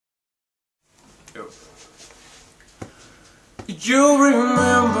You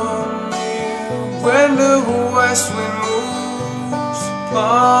remember me when the west wind moves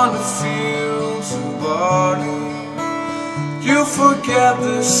upon the fields of barley. You forget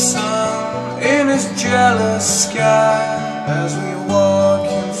the sun in his jealous sky as we walk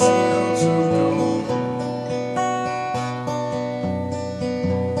in fields of gold.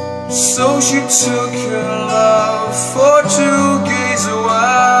 So she took her love for to gaze a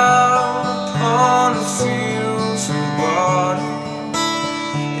while upon the fields of barley.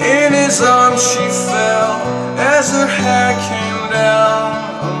 In his arms she fell as her hair came down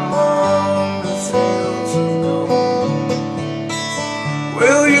among the fields of gold.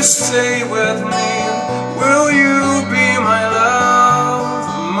 Will you stay with me? Will you be my love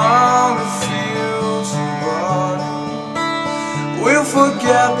among the fields of barley? We'll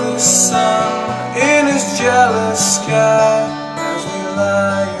forget the sun in his jealous sky as we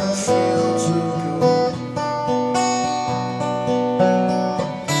lie in fields of gold.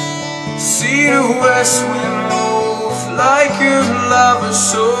 See the west wind move like a lover's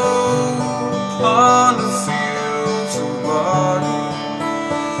soul upon the fields of barley.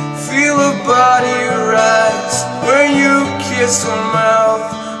 Feel a body rise when you kiss her mouth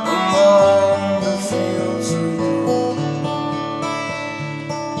among the fields of gold.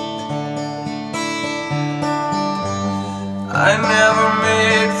 I never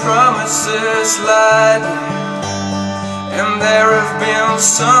made promises lightly, and there have been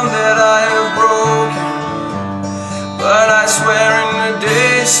some that I have broken, but I swear in the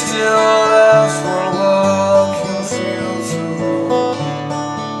day still lasts for